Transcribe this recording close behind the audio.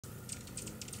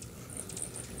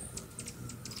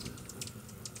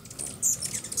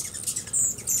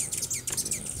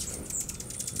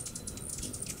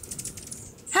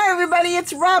everybody,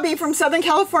 it's Robbie from Southern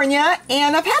California,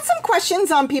 and I've had some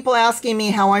questions on people asking me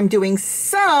how I'm doing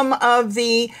some of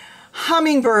the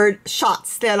hummingbird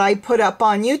shots that I put up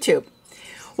on YouTube.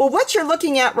 Well, what you're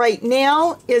looking at right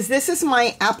now is this is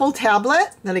my Apple tablet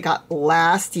that I got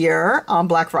last year on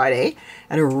Black Friday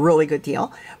at a really good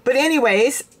deal. But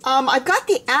anyways, I've got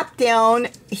the app down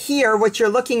here, what you're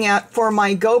looking at for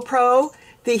my GoPro,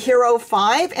 the Hero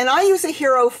 5, and I use a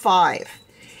Hero 5.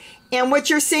 And what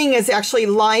you're seeing is actually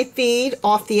live feed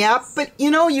off the app, but you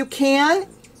know, you can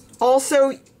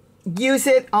also use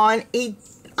it on an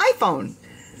iPhone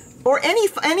or any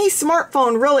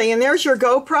smartphone really, and there's your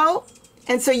GoPro,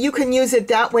 and so you can use it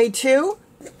that way too.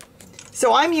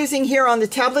 So I'm using here on the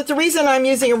tablet. The reason I'm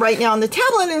using it right now on the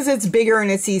tablet is it's bigger and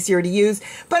it's easier to use,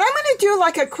 but I'm going to do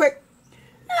like a quick,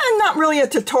 not really a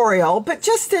tutorial, but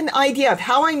just an idea of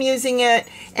how I'm using it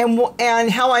and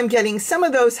how I'm getting some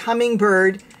of those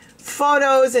hummingbird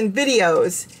photos and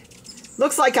videos.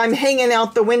 Looks like I'm hanging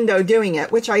out the window doing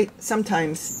it, which I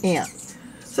sometimes am.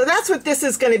 So that's what this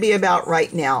is going to be about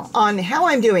right now, on how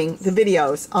I'm doing the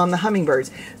videos on the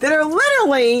hummingbirds that are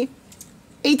literally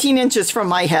 18 inches from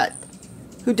my head,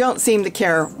 who don't seem to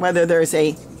care whether there's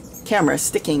a camera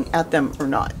sticking at them or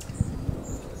not.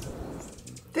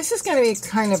 This is going to be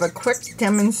kind of a quick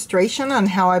demonstration on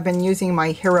how I've been using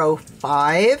my Hero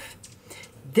 5.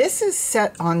 This is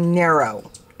set on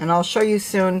narrow, and I'll show you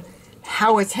soon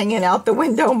how it's hanging out the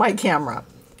window, my camera.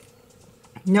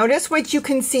 Notice what you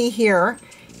can see here,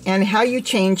 and how you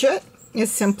change it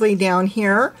is simply down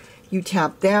here. You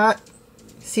tap that,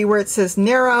 see where it says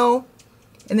narrow,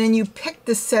 and then you pick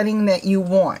the setting that you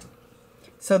want.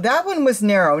 So that one was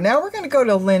narrow. Now we're going to go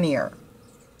to linear,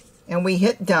 and we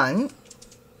hit done.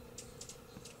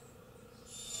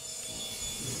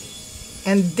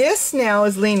 And this now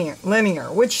is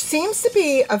linear, which seems to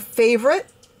be a favorite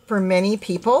for many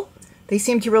people. They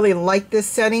seem to really like this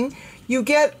setting. You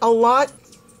get a lot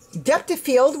depth of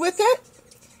field with it,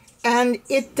 and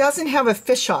it doesn't have a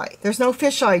fisheye. There's no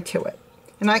fisheye to it.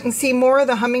 And I can see more of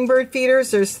the hummingbird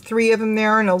feeders. There's 3 of them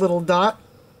there and a little dot.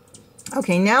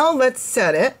 Okay, now let's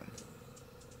set it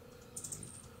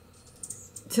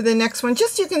to the next one.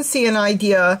 Just so you can see an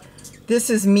idea.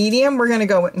 This is medium. We're going to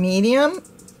go with medium.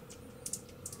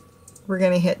 We're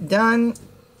going to hit done.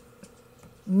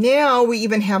 Now we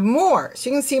even have more.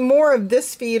 So you can see more of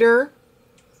this feeder,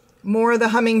 more of the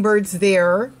hummingbirds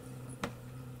there.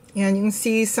 And you can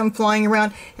see some flying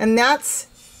around. And that's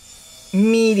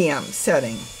medium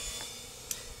setting.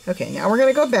 Okay, now we're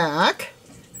going to go back.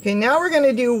 Okay, now we're going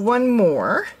to do one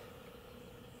more.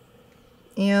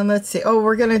 And let's see. Oh,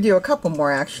 we're going to do a couple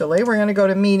more actually. We're going to go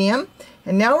to medium.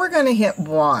 And now we're going to hit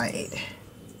wide.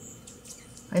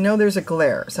 I know there's a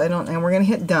glare, so and we're going to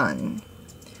hit done.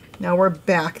 Now we're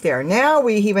back there. Now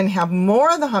we even have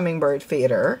more of the hummingbird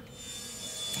feeder.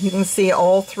 You can see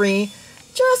all 3.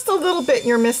 Just a little bit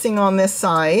you're missing on this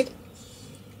side,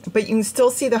 but you can still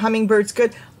see the hummingbirds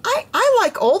good. I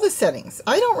like all the settings.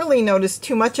 I don't really notice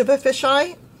too much of a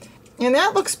fisheye, and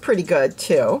that looks pretty good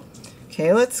too.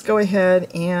 Okay, let's go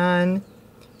ahead and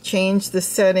change the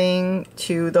setting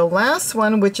to the last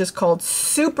one, which is called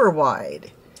super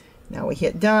wide. Now we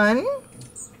hit done,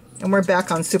 and we're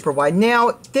back on super wide.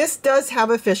 Now this does have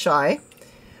a fisheye,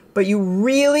 but you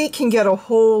really can get a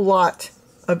whole lot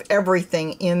of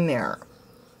everything in there.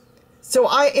 So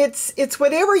it's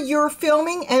whatever you're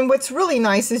filming, and what's really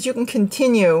nice is you can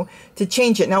continue to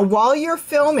change it. Now while you're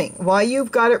filming, while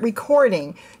you've got it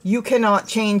recording, you cannot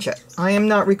change it. I am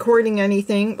not recording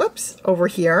anything, whoops, over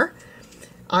here.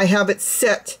 I have it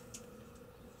set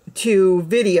to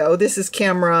video. This is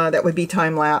camera, that would be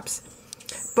time-lapse.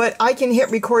 But I can hit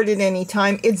record at any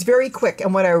time. It's very quick,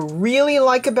 and what I really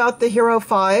like about the Hero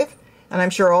 5, and I'm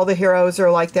sure all the Heroes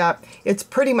are like that, it's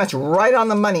pretty much right on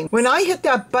the money. When I hit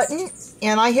that button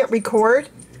and I hit record,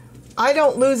 I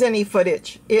don't lose any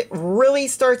footage. It really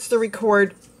starts to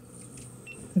record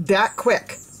that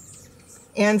quick.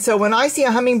 And so when I see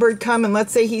a hummingbird come, and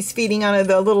let's say he's feeding out of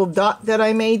the little dot that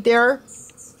I made there,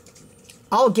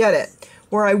 I'll get it.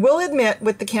 Where I will admit,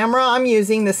 with the camera I'm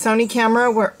using, the Sony camera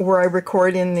where I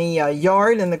record in the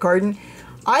yard, in the garden,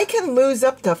 I can lose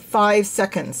up to 5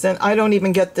 seconds, and I don't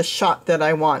even get the shot that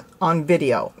I want on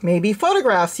video. Maybe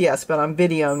photographs, yes, but on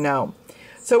video, no.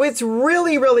 So it's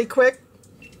really, really quick.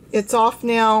 It's off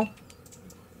now.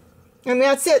 And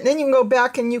that's it. Then you can go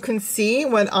back and you can see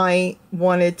what I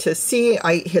wanted to see.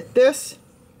 I hit this,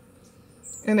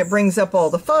 and it brings up all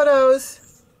the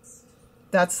photos.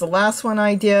 That's the last one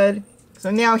I did. So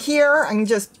now here, I can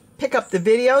just pick up the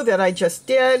video that I just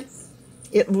did.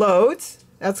 It loads.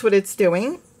 That's what it's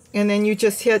doing. And then you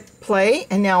just hit play,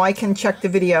 and now I can check the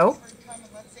video.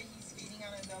 Let's say he's feeding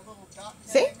out of the little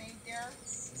See?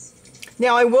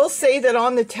 Now I will say that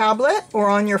on the tablet or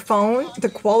on your phone, the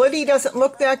quality doesn't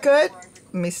look that good.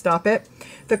 Let me stop it.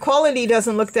 The quality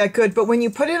doesn't look that good, but when you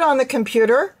put it on the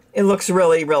computer, it looks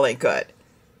really, really good.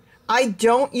 I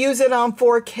don't use it on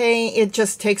 4K. It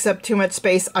just takes up too much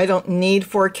space. I don't need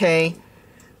 4K,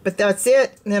 but that's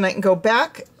it. And then I can go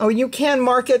back. Oh, you can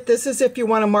mark it. This is if you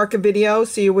want to mark a video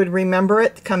so you would remember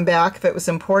it to come back if it was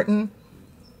important.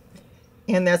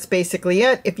 And that's basically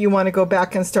it. If you want to go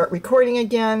back and start recording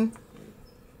again,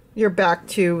 you're back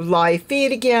to live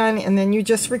feed again, and then you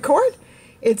just record.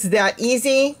 It's that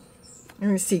easy. Let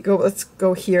me see, let's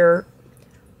go here.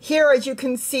 Here, as you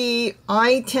can see,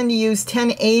 I tend to use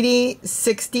 1080,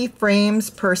 60 frames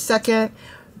per second.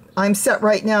 I'm set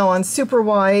right now on super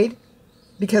wide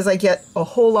because I get a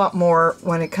whole lot more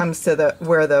when it comes to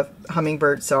where the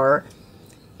hummingbirds are.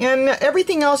 And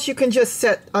everything else you can just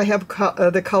set. I have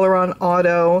the color on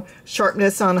auto,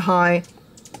 sharpness on high.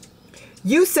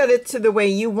 You set it to the way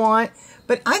you want,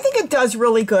 but I think it does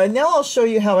really good. Now I'll show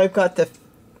you how I've got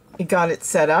it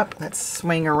set up. Let's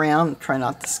swing around, try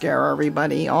not to scare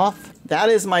everybody off. That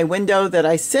is my window that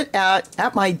I sit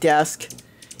at my desk,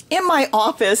 in my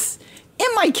office, in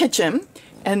my kitchen,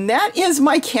 and that is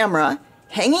my camera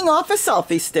hanging off a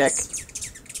selfie stick,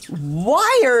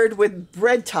 wired with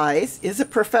bread ties. Is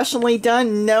it professionally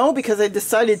done? No, because I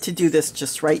decided to do this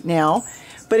just right now,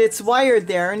 but it's wired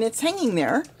there and it's hanging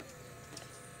there.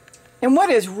 And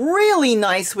what is really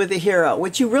nice with the Hero,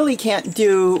 which you really can't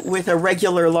do with a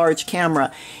regular large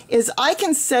camera, is I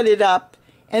can set it up,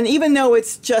 and even though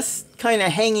it's just kind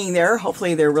of hanging there,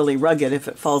 hopefully they're really rugged if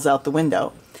it falls out the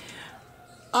window,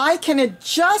 I can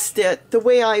adjust it the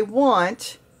way I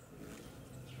want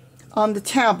on the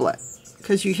tablet,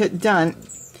 because you hit done.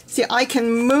 See, I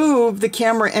can move the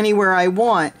camera anywhere I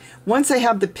want. Once I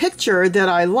have the picture that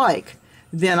I like,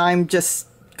 then I'm just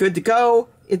good to go.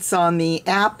 It's on the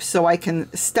app, so I can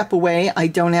step away. I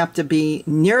don't have to be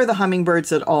near the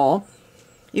hummingbirds at all,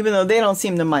 even though they don't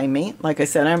seem to mind me. Like I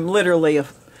said, I'm literally a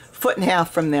foot and a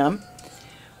half from them.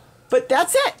 But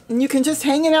that's it. And you can just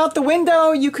hang it out the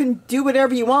window. You can do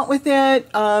whatever you want with it.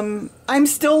 I'm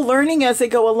still learning as I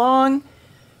go along.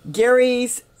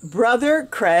 Gary's brother,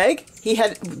 Craig, he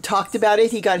had talked about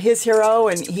it. He got his Hero,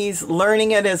 and he's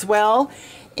learning it as well.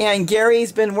 And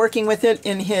Gary's been working with it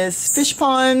in his fish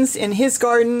ponds, in his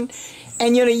garden.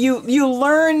 And you know, you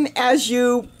learn as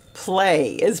you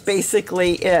play is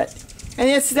basically it. And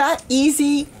it's that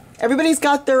easy. Everybody's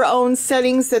got their own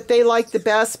settings that they like the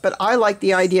best, but I like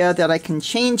the idea that I can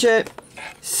change it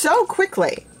so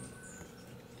quickly.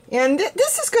 And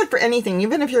this is good for anything,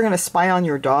 even if you're going to spy on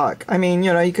your dog. I mean,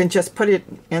 you know, you can just put it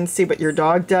and see what your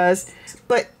dog does.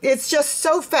 But it's just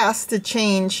so fast to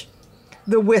change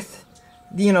the width,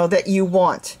 you know, that you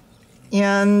want.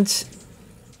 And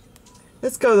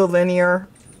let's go to linear,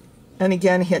 and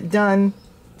again hit done,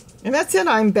 and that's it.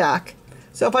 I'm back.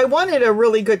 So if I wanted a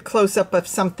really good close-up of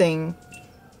something,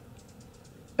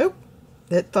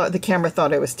 the camera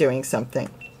thought I was doing something.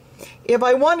 If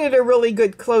I wanted a really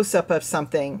good close-up of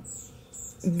something,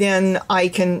 then I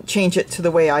can change it to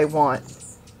the way I want.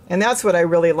 And that's what I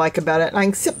really like about it. And I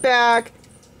can sit back,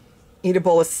 eat a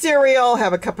bowl of cereal,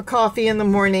 have a cup of coffee in the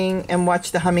morning, and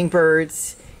watch the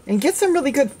hummingbirds, and get some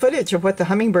really good footage of what the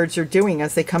hummingbirds are doing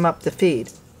as they come up to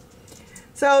feed.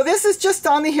 So this is just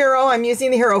on the Hero. I'm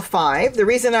using the Hero 5. The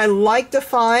reason I like the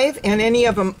 5 and any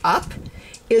of them up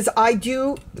is I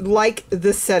do like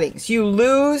the settings. You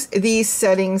lose these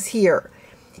settings here.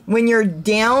 When you're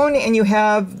down and you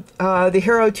have the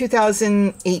Hero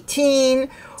 2018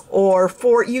 or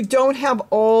 4, you don't have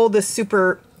all the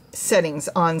super settings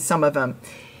on some of them.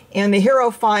 And the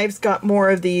Hero 5's got more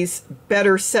of these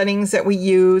better settings that we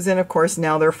use, and of course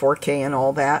now they're 4K and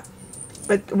all that.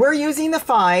 But we're using the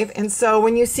 5, and so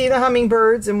when you see the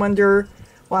hummingbirds and wonder,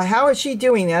 well, how is she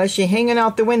doing that? Is she hanging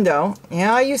out the window?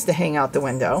 Yeah, I used to hang out the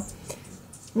window.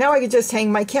 Now I could just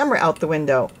hang my camera out the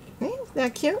window. Isn't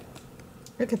that cute?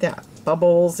 Look at that.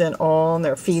 Bubbles and all, and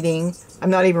they're feeding. I'm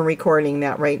not even recording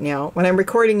that right now. When I'm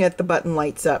recording it, the button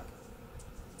lights up.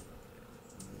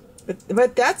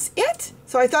 But that's it.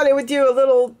 So I thought I would do a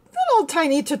little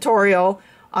tiny tutorial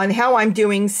on how I'm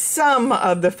doing some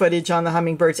of the footage on the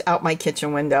hummingbirds out my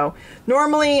kitchen window.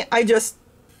 Normally, I just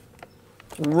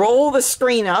roll the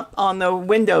screen up on the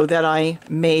window that I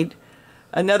made.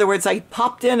 In other words, I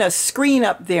popped in a screen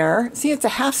up there. See, it's a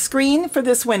half screen for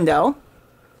this window.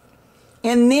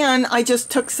 And then I just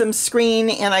took some screen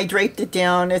and I draped it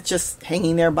down. It's just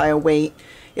hanging there by a weight.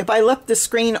 If I left the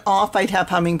screen off, I'd have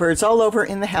hummingbirds all over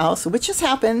in the house, which has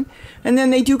happened. And then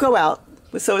they do go out,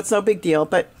 so it's no big deal.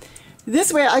 But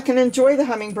this way I can enjoy the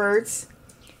hummingbirds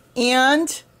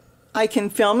and I can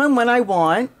film them when I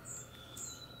want,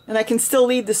 and I can still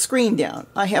leave the screen down.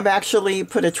 I have actually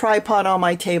put a tripod on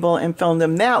my table and filmed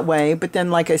them that way, but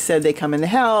then like I said, they come in the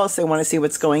house, they want to see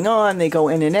what's going on, they go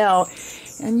in and out,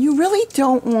 and you really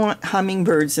don't want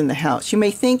hummingbirds in the house. You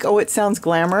may think, oh, it sounds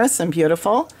glamorous and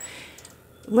beautiful.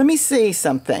 Let me say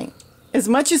something. As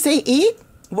much as they eat,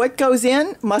 what goes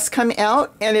in must come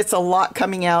out, and it's a lot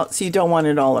coming out, so you don't want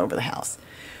it all over the house.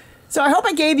 So I hope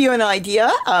I gave you an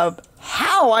idea of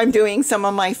how I'm doing some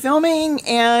of my filming,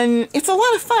 and it's a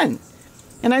lot of fun,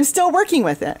 and I'm still working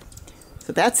with it.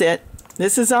 So that's it.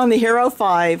 This is on the Hero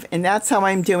 5, and that's how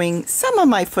I'm doing some of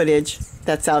my footage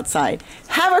that's outside.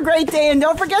 Have a great day, and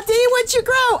don't forget to eat what you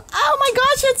grow. Oh my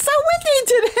gosh, it's so windy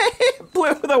today.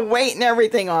 Blew the weight and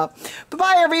everything off.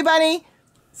 Bye-bye, everybody.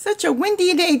 Such a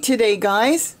windy day today,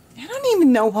 guys. I don't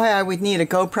even know why I would need a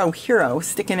GoPro Hero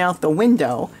sticking out the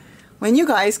window when you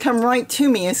guys come right to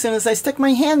me as soon as I stick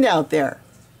my hand out there.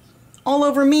 All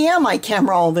over me and my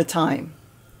camera all the time.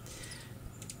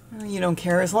 Well, you don't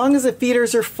care. As long as the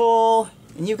feeders are full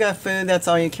and you got food, that's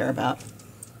all you care about.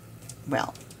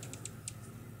 Well,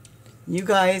 you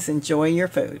guys enjoy your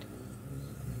food.